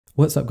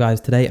What's up guys,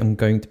 today I'm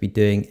going to be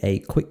doing a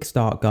quick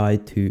start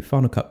guide to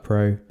Final Cut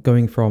Pro,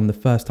 going from the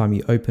first time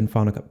you open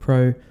Final Cut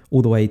Pro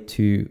all the way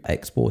to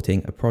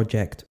exporting a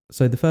project.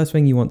 So the first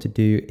thing you want to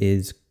do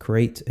is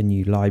create a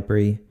new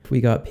library. If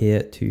we go up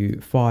here to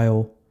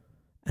File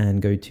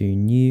and go to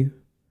New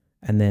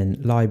and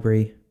then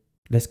Library,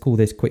 let's call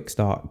this Quick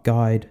Start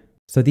Guide.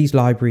 So these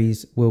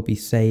libraries will be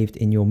saved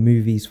in your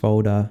Movies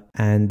folder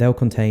and they'll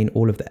contain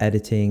all of the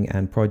editing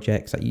and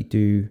projects that you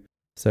do.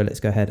 So let's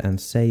go ahead and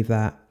save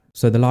that.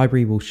 So the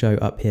library will show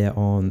up here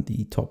on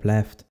the top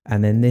left,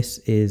 and then this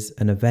is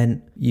an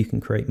event. You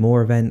can create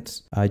more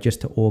events just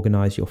to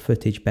organize your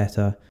footage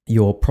better.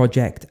 Your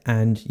project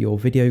and your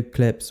video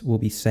clips will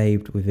be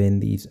saved within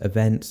these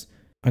events.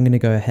 I'm going to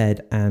go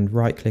ahead and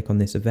right click on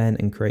this event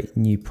and create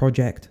new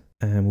project,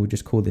 and we'll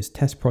just call this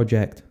test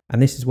project.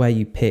 And this is where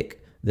you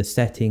pick the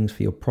settings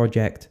for your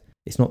project.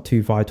 It's not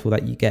too vital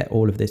that you get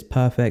all of this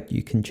perfect.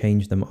 You can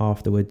change them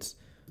afterwards,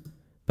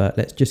 but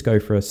let's just go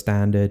for a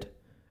standard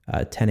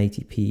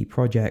 1080p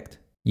project.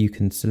 You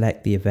can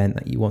select the event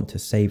that you want to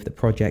save the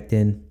project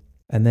in,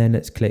 and then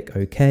let's click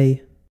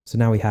OK. So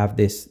now we have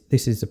this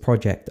is the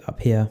project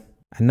up here,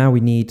 and now we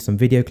need some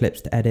video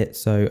clips to edit.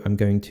 So I'm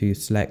going to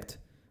select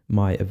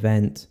my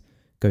event,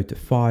 go to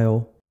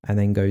File, and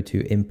then go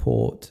to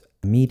Import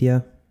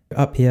Media.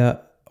 Up here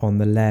on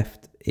the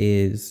left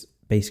is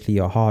basically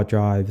your hard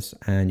drives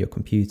and your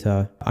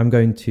computer. I'm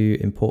going to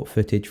import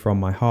footage from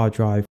my hard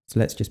drive. So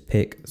let's just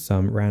pick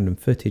some random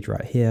footage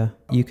right here.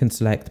 You can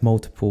select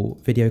multiple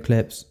video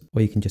clips,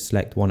 or you can just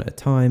select one at a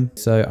time.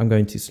 So I'm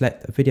going to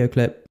select a video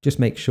clip. Just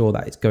make sure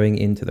that it's going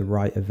into the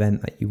right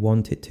event that you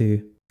want it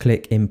to.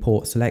 Click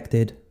Import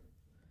Selected,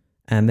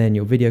 and then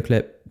your video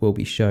clip will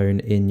be shown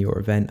in your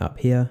event up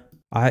here.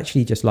 I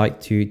actually just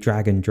like to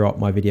drag and drop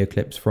my video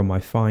clips from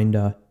my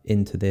Finder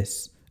into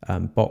this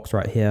box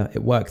right here.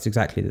 It works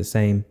exactly the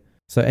same.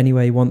 So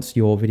anyway, once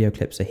your video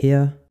clips are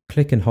here,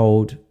 click and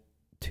hold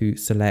to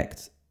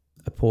select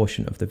a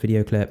portion of the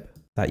video clip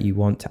that you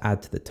want to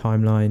add to the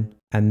timeline.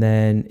 And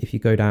then if you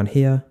go down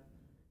here,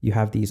 you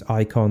have these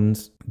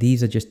icons.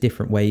 These are just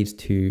different ways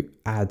to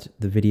add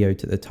the video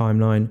to the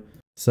timeline.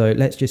 So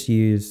let's just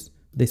use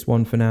this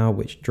one for now,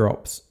 which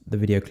drops the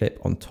video clip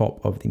on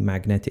top of the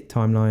magnetic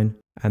timeline.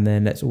 And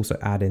then let's also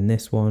add in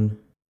this one.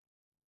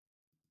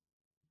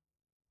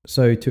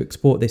 So to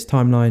export this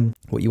timeline,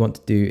 what you want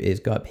to do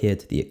is go up here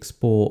to the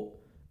Export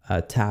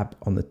tab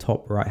on the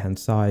top right hand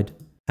side.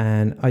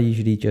 And I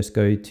usually just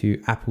go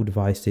to Apple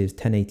devices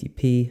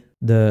 1080p.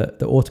 The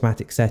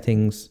automatic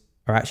settings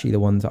are actually the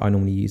ones that I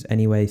normally use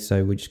anyway.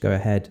 So we'll just go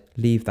ahead,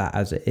 leave that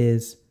as it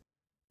is,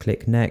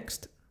 click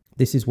Next.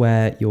 This is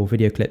where your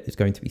video clip is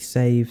going to be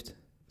saved.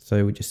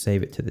 So we'll just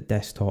save it to the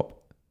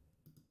desktop,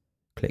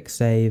 click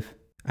Save.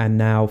 And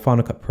now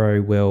Final Cut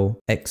Pro will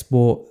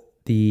export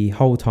the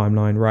whole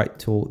timeline right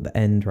till the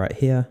end right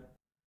here.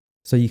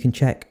 So you can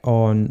check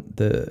on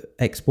the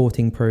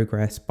exporting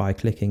progress by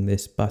clicking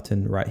this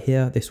button right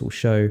here. This will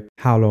show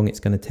how long it's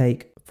going to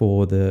take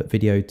for the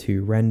video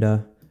to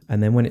render.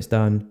 And then when it's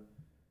done,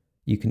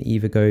 you can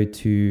either go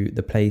to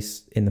the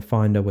place in the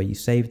Finder where you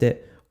saved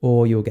it,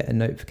 or you'll get a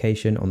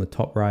notification on the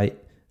top right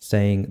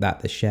saying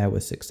that the share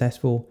was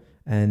successful.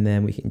 And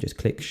then we can just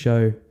click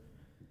Show.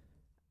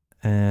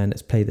 And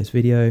let's play this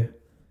video.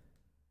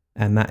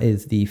 And that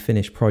is the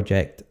finished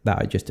project that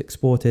I just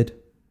exported.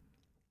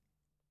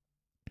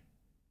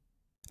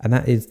 And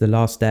that is the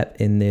last step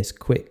in this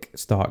quick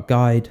start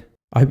guide.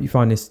 I hope you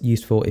find this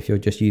useful if you're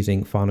just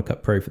using Final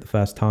Cut Pro for the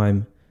first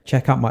time.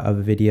 Check out my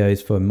other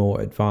videos for more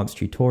advanced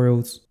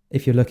tutorials.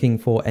 If you're looking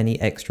for any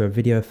extra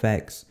video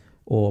effects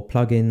or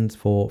plugins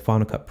for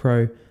Final Cut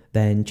Pro,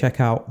 then check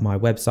out my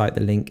website.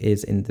 The link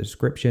is in the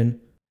description.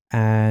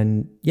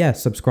 And yeah,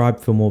 subscribe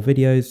for more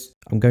videos.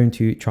 I'm going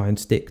to try and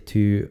stick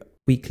to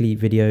weekly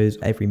videos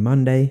every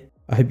Monday.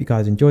 I hope you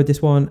guys enjoyed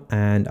this one,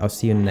 and I'll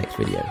see you in the next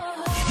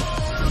video.